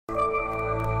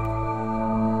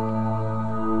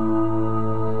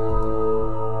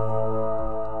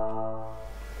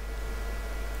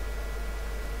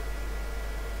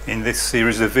In this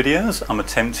series of videos I'm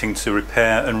attempting to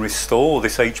repair and restore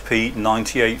this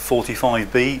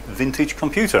HP9845B vintage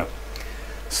computer.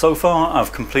 So far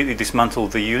I've completely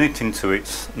dismantled the unit into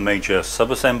its major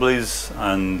sub-assemblies,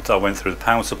 and I went through the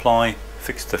power supply,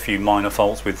 fixed a few minor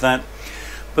faults with that,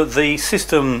 but the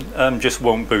system just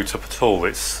won't boot up at all.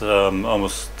 It's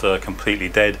almost completely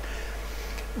dead.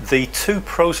 The two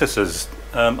processors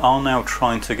are now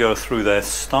trying to go through their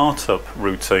startup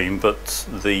routine, but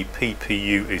the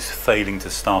PPU is failing to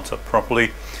start up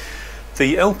properly.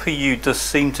 The LPU does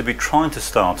seem to be trying to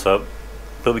start up,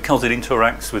 but because it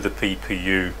interacts with the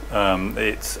PPU,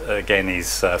 it again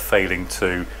is failing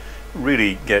to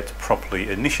really get properly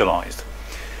initialized.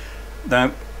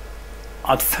 Now,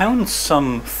 I'd found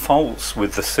some faults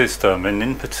with the system, and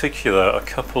in particular a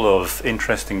couple of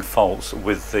interesting faults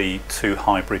with the two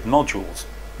hybrid modules.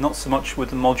 Not so much with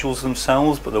the modules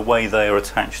themselves, but the way they are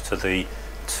attached to the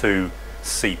two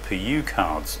CPU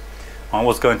cards. I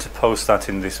was going to post that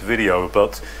in this video,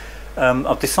 but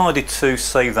I've decided to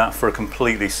save that for a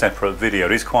completely separate video.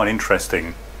 It is quite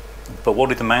interesting, but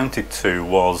what it amounted to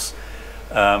was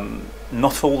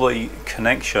not all the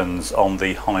connections on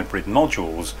the hybrid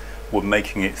modules were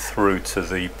making it through to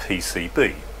the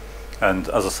PCB. And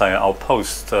as I say, I'll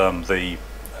post the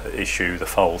issue, the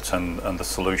fault and the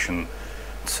solution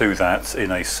to that in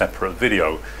a separate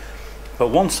video. But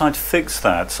once I'd fixed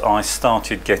that, I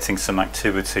started getting some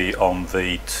activity on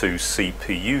the two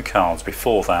CPU cards.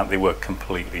 Before that they were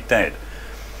completely dead,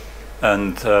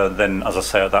 and then, as I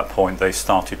say, at that point they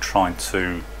started trying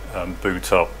to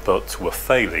boot up but were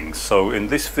failing. So in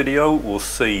this video we'll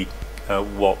see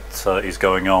what is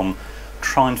going on,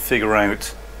 try and figure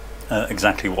out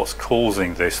exactly what's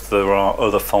causing this. There are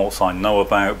other faults I know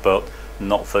about, but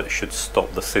not that should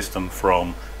stop the system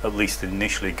from at least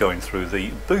initially going through the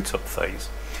boot up phase.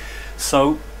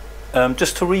 So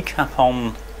just to recap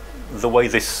on the way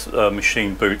this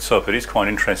machine boots up, it is quite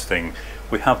interesting.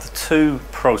 We have the two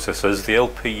processors, the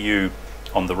LPU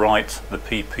on the right, the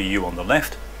PPU on the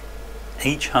left.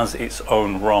 Each has its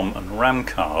own ROM and RAM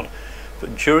card,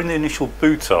 but during the initial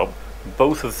boot up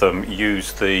both of them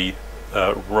use the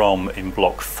ROM in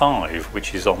block 5,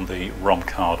 which is on the ROM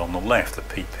card on the left, the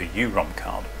PPU ROM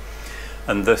card.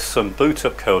 And there's some boot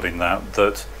up code in that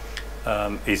that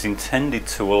is intended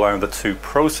to allow the two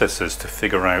processors to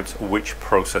figure out which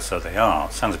processor they are.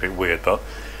 Sounds a bit weird, but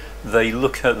they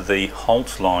look at the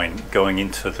halt line going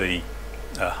into the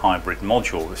hybrid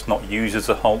module. It's not used as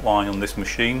a halt line on this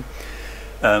machine.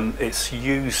 It's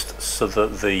used so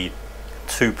that the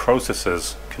two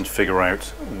processors can figure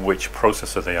out which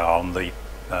processor they are. On the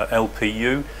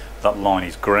LPU, that line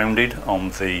is grounded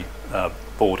on the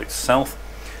board itself,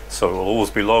 so it will always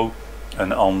be low,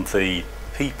 and on the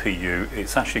PPU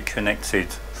it's actually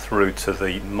connected through to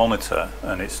the monitor,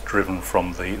 and it's driven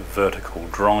from the vertical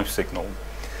drive signal.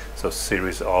 So a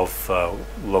series of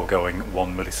low going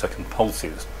 1 millisecond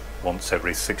pulses once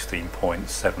every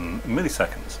 16.7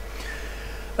 milliseconds.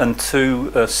 And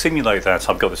to simulate that,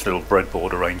 I've got this little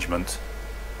breadboard arrangement,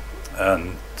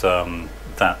 and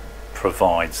that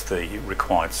provides the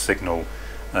required signal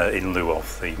in lieu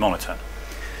of the monitor.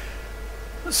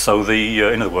 So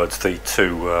in other words, the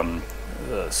two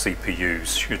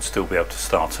CPUs should still be able to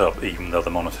start up even though the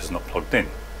monitor is not plugged in.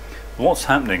 What's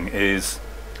happening is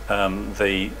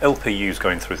the LPU is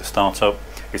going through the startup.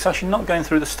 It's actually not going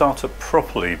through the startup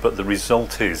properly, but the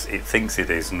result is it thinks it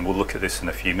is, and we'll look at this in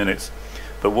a few minutes.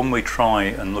 But when we try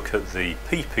and look at the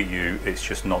PPU, it's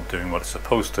just not doing what it's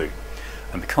supposed to.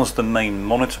 And because the main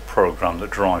monitor program that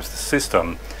drives the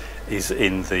system is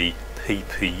in the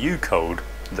PPU code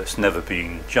that's never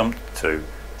been jumped to,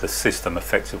 the system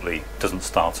effectively doesn't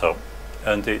start up,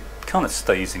 and it kind of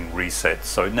stays in reset,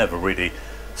 so it never really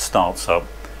starts up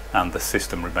and the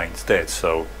system remains dead.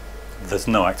 So there's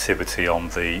no activity on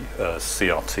the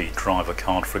CRT driver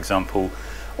card, for example.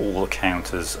 All the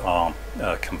counters are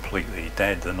completely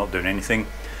dead, they're not doing anything.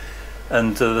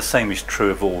 And the same is true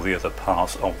of all the other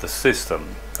parts of the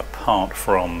system, apart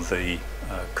from the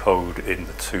code in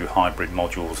the two hybrid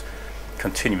modules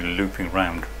continually looping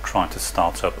around trying to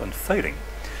start up and failing.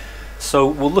 So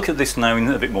we'll look at this now in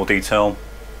a bit more detail.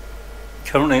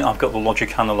 Currently I've got the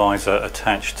logic analyzer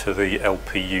attached to the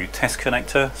LPU test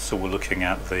connector, so we're looking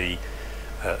at the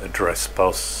address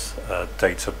bus,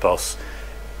 data bus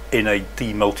in a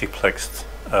demultiplexed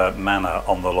manner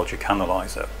on the logic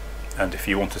analyzer. And if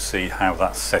you want to see how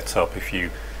that's set up, if you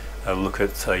look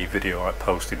at a video I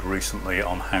posted recently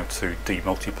on how to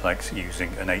demultiplex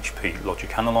using an HP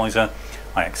logic analyzer,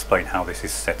 I explain how this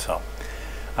is set up.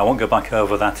 I won't go back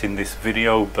over that in this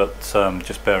video, but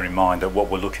just bear in mind that what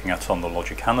we're looking at on the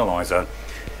logic analyzer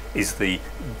is the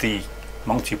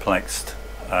multiplexed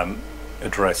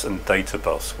address and data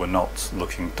bus. We're not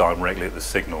looking directly at the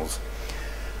signals.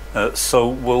 So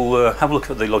we'll have a look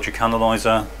at the logic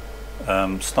analyzer,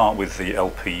 start with the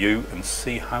LPU and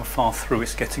see how far through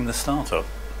it's getting the startup.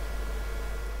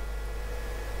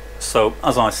 So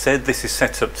as I said, this is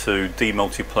set up to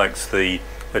demultiplex the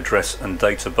address and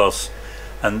data bus,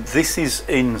 and this is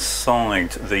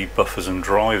inside the buffers and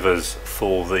drivers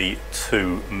for the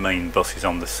two main buses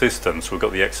on the system. So we've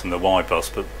got the X and the Y bus,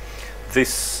 but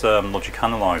this logic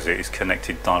analyzer is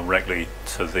connected directly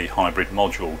to the hybrid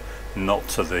module, not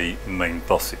to the main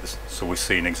buses. So we're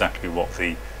seeing exactly what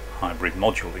the hybrid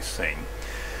module is seeing.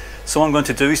 So what I'm going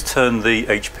to do is turn the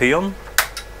HP on.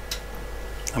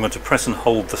 I'm going to press and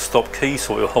hold the stop key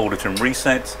so it will hold it and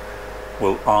reset.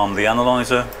 We'll arm the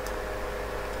analyzer.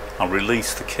 I'll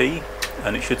release the key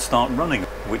and it should start running,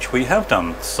 which we have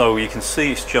done. So you can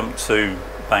see it's jumped to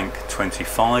bank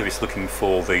 25. It's looking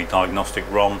for the diagnostic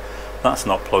ROM. That's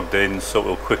not plugged in, so it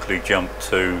will quickly jump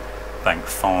to bank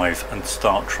 5 and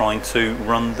start trying to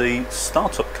run the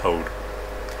startup code.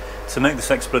 To make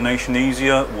this explanation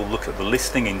easier, we'll look at the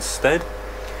listing instead.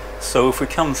 So if we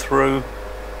come through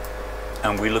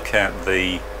and we look at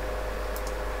the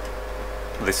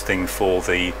listing for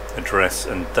the address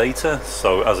and data,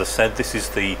 so as I said, this is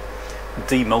the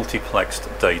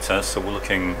demultiplexed data, so we're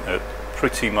looking at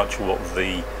pretty much what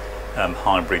the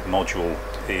hybrid module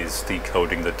is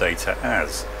decoding the data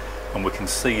as, and we can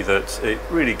see that it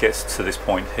really gets to this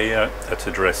point here at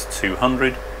address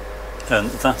 200, and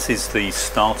that is the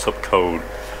startup code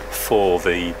for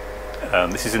the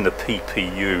this is in the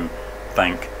PPU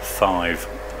bank 5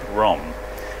 ROM.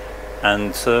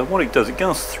 And what it does, it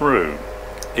goes through,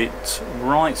 it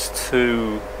writes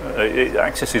to, it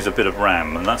accesses a bit of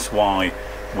RAM, and that's why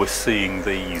we're seeing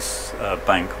these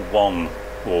bank 1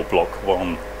 or block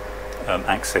 1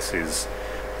 accesses.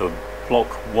 The block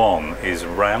 1 is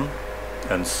RAM,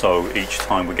 and so each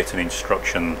time we get an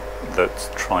instruction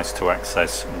that tries to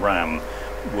access RAM,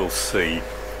 we'll see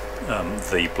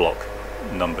the block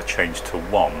number change to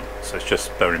 1. So it's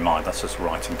just, bear in mind, that's just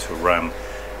writing to RAM,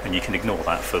 and you can ignore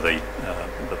that for the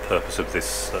purpose of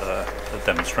this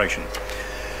demonstration.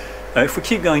 If we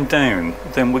keep going down,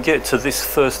 then we get to this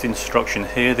first instruction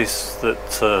here, this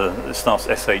that starts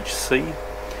SHC,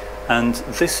 and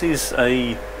this is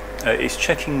it's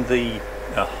checking the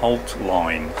halt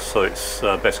line. So it's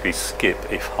basically skip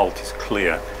if halt is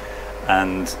clear,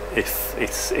 and if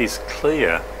it is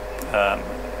clear,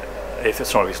 if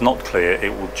it's not clear,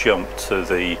 it will jump to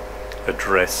the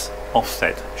address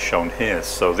offset shown here.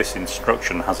 So this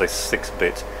instruction has a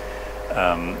 6-bit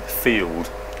field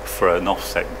for an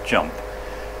offset jump,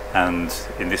 and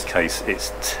in this case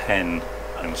it's 10,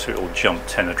 and so it will jump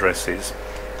 10 addresses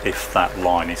if that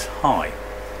line is high.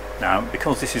 Now,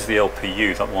 because this is the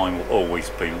LPU, that line will always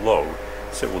be low,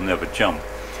 so it will never jump.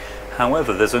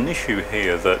 However, there's an issue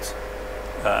here that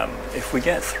if we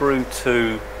get through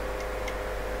to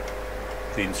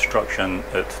the instruction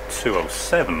at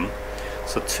 207,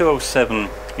 so 207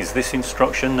 is this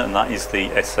instruction, and that is the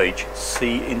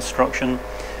SHC instruction,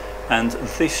 and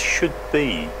this should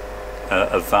be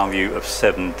a value of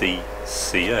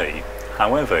 7DCA.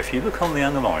 However, if you look on the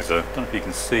analyzer, I don't know if you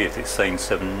can see it, it's saying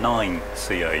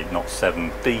 79CA, not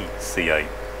 7DCA.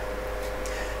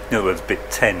 In other words, bit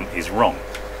 10 is wrong.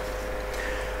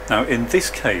 Now in this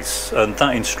case,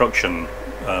 that instruction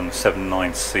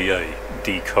 79CA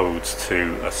decodes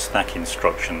to a stack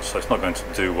instruction, so it's not going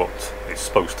to do what it's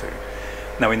supposed to.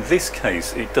 Now in this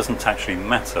case it doesn't actually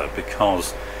matter,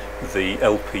 because the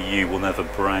LPU will never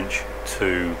branch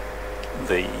to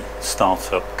the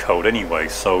startup code anyway,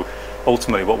 so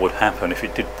ultimately what would happen if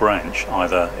it did branch,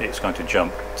 either it's going to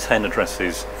jump 10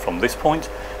 addresses from this point,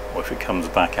 or if it comes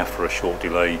back after a short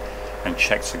delay and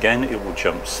checks again, it will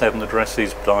jump 7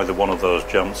 addresses, but either one of those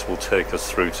jumps will take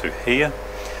us through to here,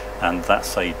 and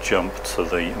that's a jump to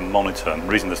the monitor. And the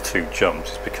reason there's 2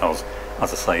 jumps is because,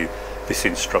 as I say, this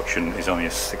instruction is only a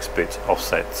 6-bit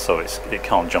offset, so it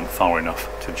can't jump far enough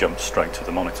to jump straight to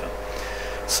the monitor.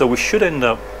 So we should end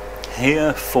up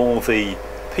here for the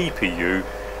PPU,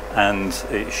 and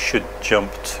it should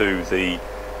jump to the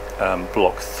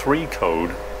block 3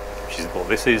 code, which is what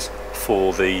this is,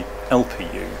 for the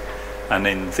LPU. And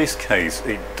in this case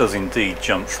it does indeed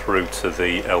jump through to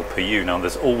the LPU. Now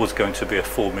there's always going to be a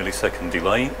 4 millisecond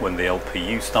delay when the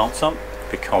LPU starts up,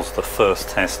 because the first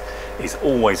test is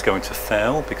always going to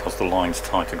fail because the line's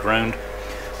tied to ground.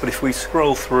 But if we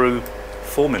scroll through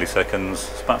 4 milliseconds,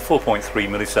 it's about 4.3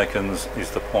 milliseconds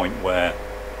is the point where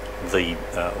the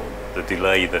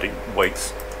delay that it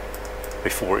waits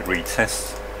before it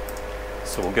retests.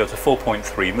 So we'll go to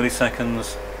 4.3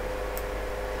 milliseconds,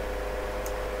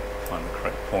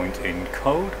 point in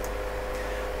code,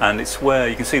 and it's where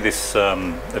you can see this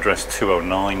address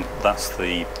 209, that's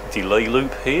the delay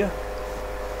loop here,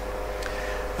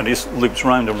 and it just loops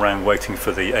round and round waiting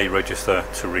for the A register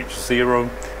to reach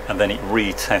 0, and then it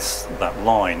retests that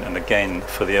line, and again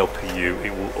for the LPU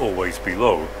it will always be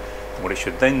low. What it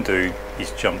should then do is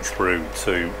jump through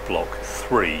to block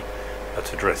 3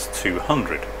 at address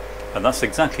 200, and that's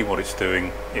exactly what it's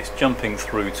doing. It's jumping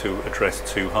through to address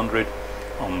 200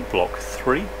 on block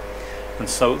 3, and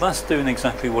so that's doing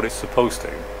exactly what it's supposed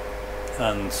to.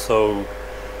 And so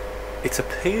it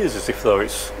appears as if though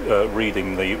it's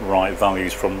reading the right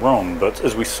values from ROM, but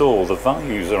as we saw, the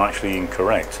values are actually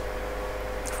incorrect.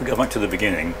 If we go back to the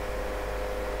beginning,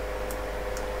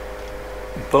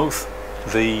 both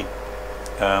the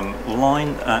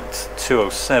line at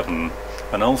 207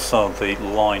 and also the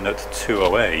line at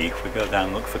 20A, if we go down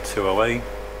and look for 20A,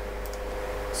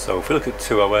 so if we look at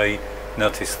 20A,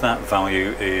 notice that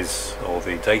value is, or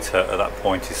the data at that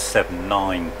point is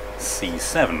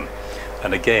 79C7,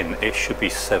 and again it should be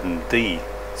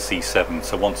 7DC7,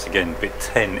 so once again bit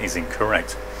 10 is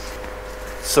incorrect.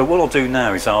 So what I'll do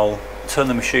now is I'll turn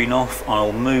the machine off,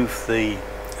 I'll move the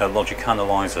logic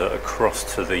analyzer across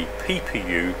to the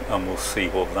PPU, and we'll see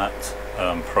what that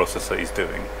processor is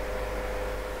doing.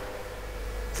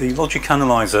 The logic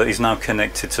analyzer is now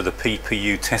connected to the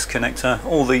PPU test connector.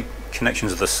 All the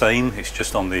connections are the same, it's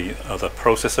just on the other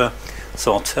processor.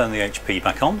 So I'll turn the HP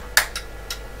back on,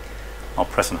 I'll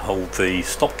press and hold the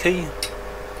stop key,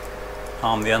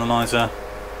 arm the analyzer,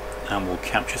 and we'll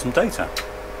capture some data.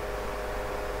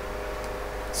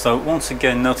 So once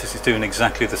again, notice it's doing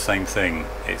exactly the same thing.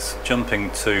 It's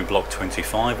jumping to block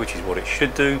 25, which is what it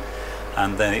should do,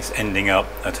 and then it's ending up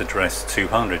at address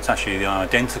 200. It's actually the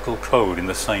identical code in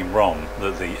the same ROM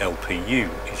that the LPU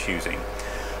is using.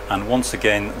 And once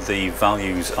again, the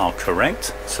values are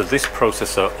correct. So this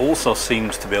processor also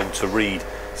seems to be able to read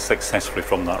successfully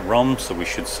from that ROM, so we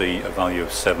should see a value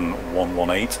of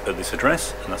 7118 at this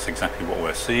address, and that's exactly what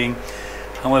we're seeing.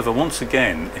 However, once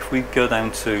again, if we go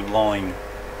down to line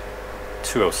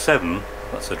 207,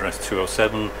 that's address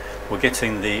 207, we're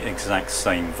getting the exact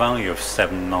same value of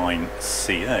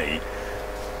 79CA.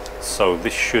 So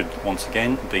this should once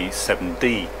again be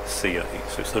 7DCA.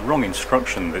 So it's the wrong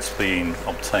instruction that's being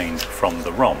obtained from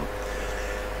the ROM.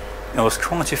 Now there's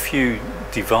quite a few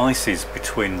devices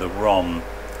between the ROM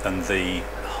and the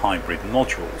hybrid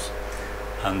modules,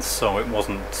 and so it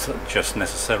wasn't just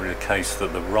necessarily the case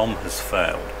that the ROM has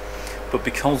failed, but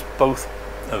because both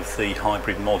of the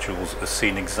hybrid modules are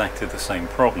seeing exactly the same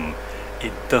problem,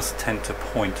 it does tend to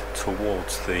point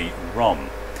towards the ROM.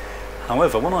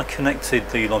 However, when I connected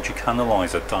the logic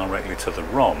analyzer directly to the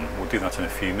ROM, we'll do that in a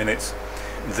few minutes,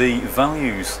 the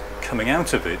values coming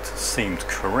out of it seemed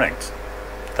correct.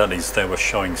 That is, they were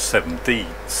showing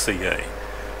 7DCA,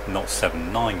 not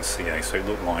 79CA, so it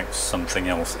looked like something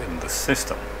else in the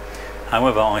system.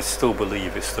 However, I still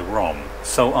believe it's the ROM.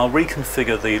 So I'll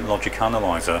reconfigure the logic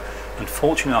analyzer.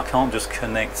 Unfortunately, I can't just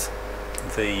connect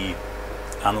the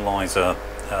analyzer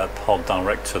pod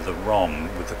direct to the ROM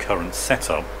with the current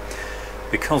setup,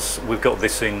 because we've got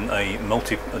this in a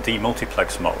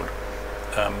demultiplex mode.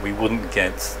 We wouldn't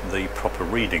get the proper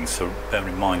reading, so bear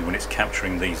in mind when it's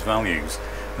capturing these values,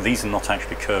 these are not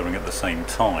actually occurring at the same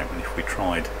time, and if we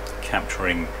tried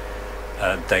capturing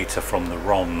data from the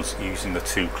ROMs using the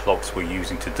two clocks we're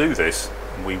using to do this,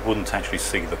 we wouldn't actually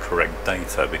see the correct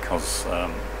data, because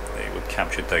it would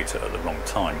capture data at the wrong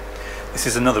time. This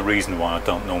is another reason why I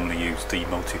don't normally use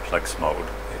demultiplex mode.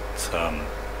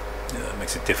 It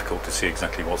makes it difficult to see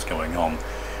exactly what's going on.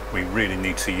 We really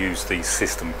need to use these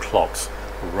system clocks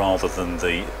rather than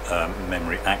the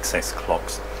memory access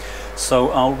clocks.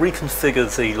 So I'll reconfigure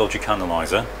the logic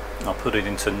analyzer. I'll put it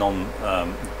into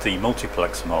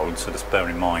non-demultiplex mode, so just bear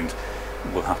in mind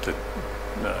we'll have to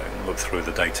look through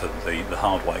the data the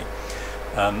hard way.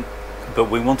 But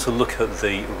we want to look at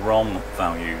the ROM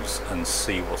values and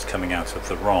see what's coming out of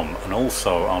the ROM, and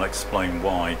also I'll explain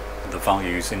why the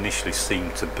values initially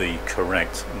seem to be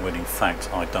correct when in fact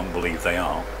I don't believe they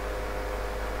are.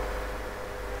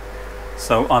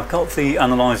 So I've got the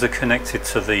analyzer connected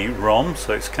to the ROM,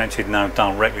 so it's connected now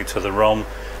directly to the ROM.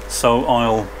 So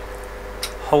I'll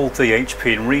hold the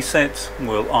HP and reset,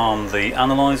 we'll arm the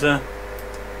analyzer,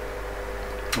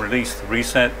 release the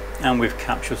reset, and we've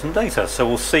captured some data. So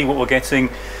we'll see what we're getting.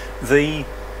 The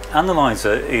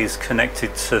analyzer is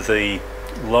connected to the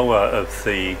lower of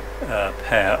the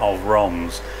pair of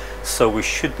ROMs, so we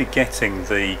should be getting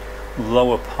the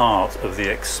lower part of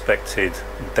the expected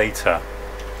data.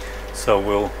 So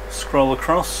we'll scroll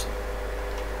across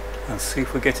and see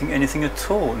if we're getting anything at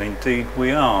all, and indeed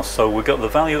we are. So we've got the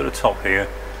value at the top here,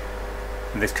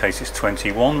 In this case it's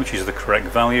 21, which is the correct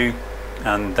value,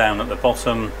 and down at the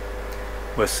bottom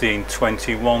we're seeing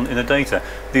 21 in the data.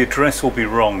 The address will be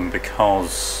wrong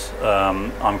because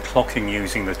I'm clocking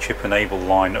using the chip enable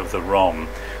line of the ROM.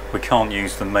 We can't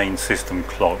use the main system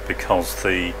clock because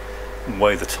the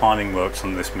way the timing works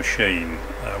on this machine,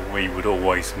 we would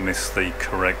always miss the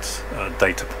correct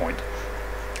data point.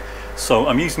 So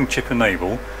I'm using chip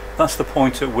enable. That's the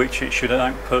point at which it should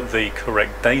output the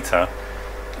correct data,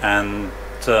 and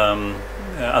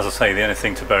as I say, the only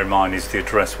thing to bear in mind is the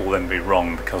address will then be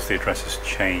wrong because the address has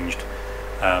changed.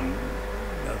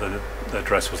 The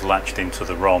address was latched into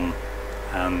the ROM,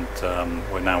 and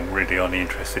we're now really only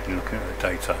interested in looking at the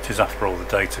data. It is, after all, the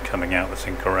data coming out that's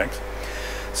incorrect.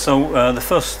 So the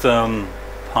first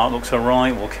part looks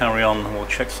alright. We'll carry on and we'll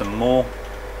check some more.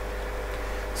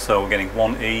 So we're getting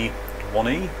 1E,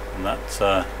 1E, and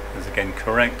that is again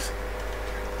correct.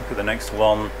 Look at the next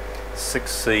one,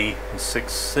 6C and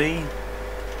 6C.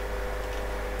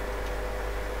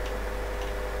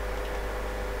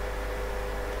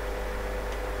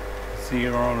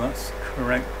 Zero, that's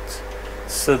correct.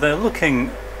 So they're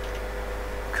looking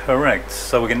correct.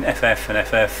 So we're getting FF and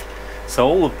FF. So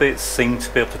all the bits seem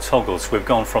to be able to toggle. So we've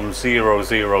gone from 00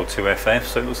 to FF.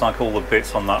 So it looks like all the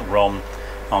bits on that ROM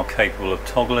are capable of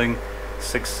toggling.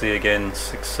 6C again,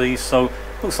 6C. So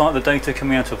it looks like the data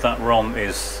coming out of that ROM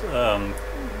is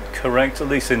correct, at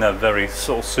least in a very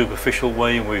sort of superficial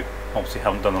way. We obviously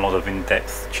haven't done a lot of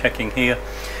in-depth checking here.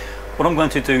 What I'm going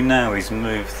to do now is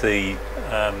move the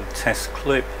test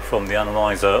clip from the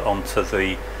analyzer onto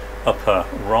the upper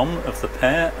ROM of the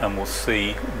pair, and we'll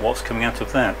see what's coming out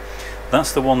of that.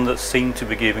 That's the one that seemed to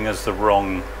be giving us the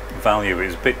wrong value.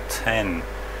 It's bit 10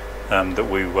 that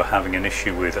we were having an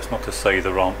issue with. That's not to say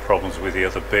there aren't problems with the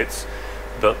other bits,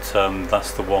 but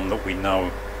that's the one that we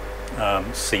know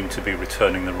seemed to be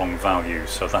returning the wrong value.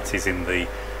 So that is in the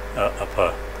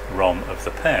upper ROM of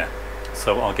the pair.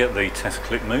 So I'll get the test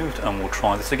clip moved and we'll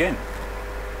try this again.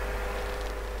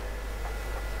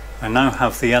 I now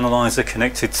have the analyzer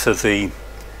connected to the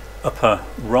upper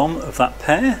ROM of that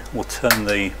pair. We'll turn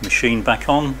the machine back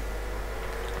on,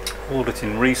 hold it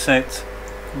in reset,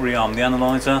 rearm the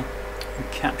analyzer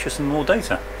and capture some more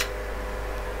data.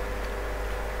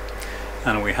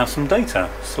 And we have some data,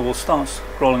 so we'll start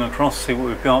scrolling across, see what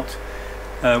we've got.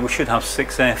 We should have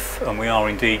 6F, and we are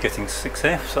indeed getting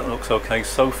 6F, so that looks okay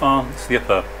so far. It's the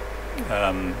upper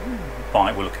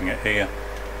byte we're looking at here.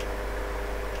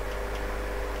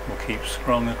 We'll keep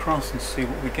scrolling across and see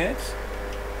what we get.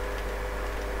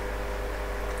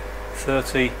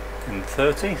 30 and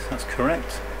 30, that's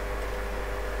correct.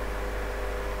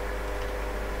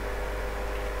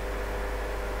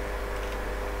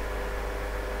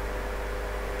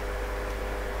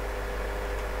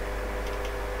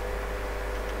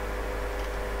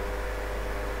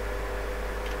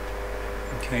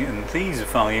 Okay, and these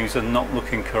values are not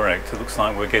looking correct. It looks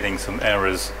like we're getting some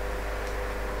errors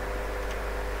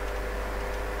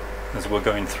as we're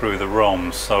going through the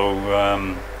ROM,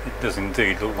 so it does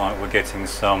indeed look like we're getting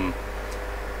some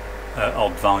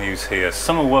odd values here.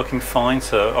 Some are working fine,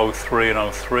 so 03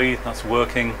 and 03, that's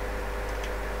working.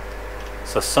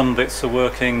 So some bits are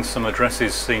working, some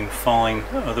addresses seem fine,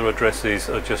 other addresses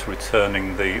are just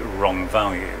returning the wrong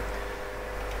value.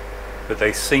 But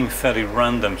they seem fairly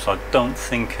random, so I don't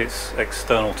think it's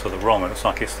external to the ROM. It looks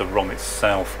like it's the ROM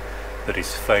itself that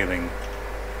is failing.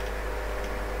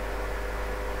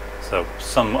 So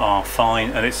some are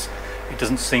fine, and it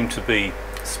doesn't seem to be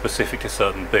specific to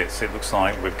certain bits. It looks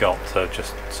like we've got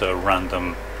just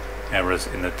random errors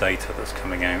in the data that's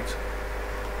coming out.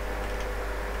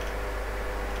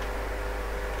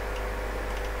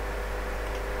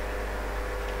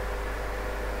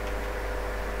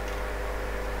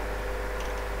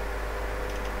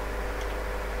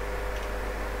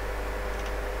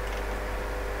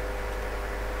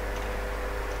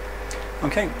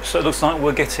 Okay, so it looks like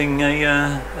we're getting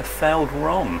a failed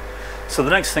ROM. So the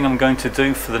next thing I'm going to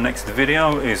do for the next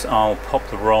video is I'll pop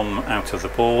the ROM out of the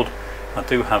board. I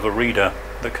do have a reader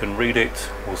that can read it.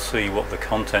 We'll see what the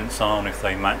contents are and if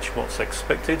they match what's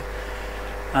expected.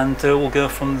 And we'll go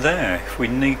from there. If we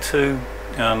need to,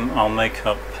 I'll make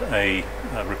up a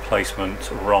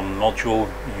replacement ROM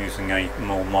module using a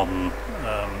more modern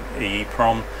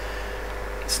EEPROM.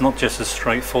 It's not just as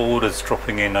straightforward as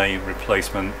dropping in a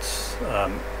replacement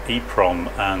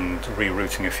EEPROM and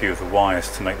rerouting a few of the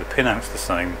wires to make the pinouts the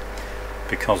same,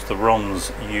 because the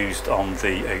ROMs used on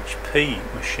the HP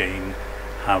machine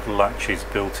have latches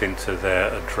built into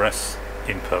their address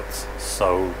inputs,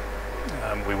 so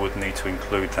we would need to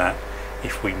include that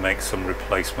if we make some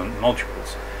replacement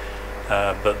modules.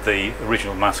 but the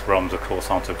original mask ROMs of course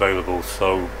aren't available,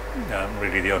 so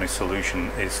really the only solution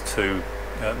is to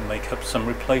make up some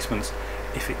replacements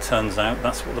if it turns out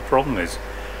that's what the problem is.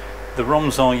 The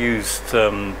ROMs are used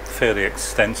fairly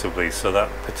extensively, so that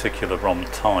particular ROM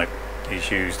type is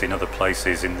used in other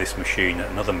places in this machine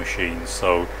and other machines,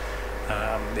 so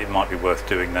it might be worth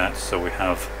doing that so we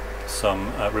have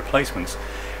some replacements.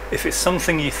 If it's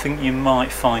something you think you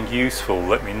might find useful,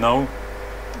 let me know,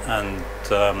 and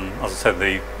as I said,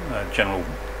 the general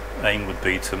aim would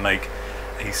be to make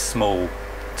a small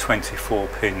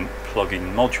 24-pin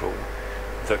plug-in module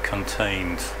that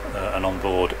contained an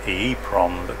onboard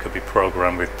EEPROM that could be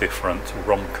programmed with different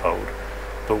ROM code,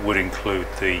 but would include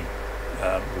the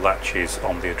latches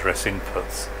on the address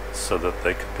inputs so that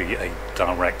they could be a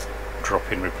direct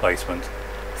drop-in replacement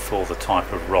for the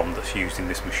type of ROM that's used in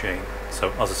this machine.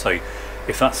 So as I say,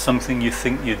 if that's something you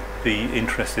think you'd be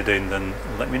interested in, then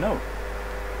let me know.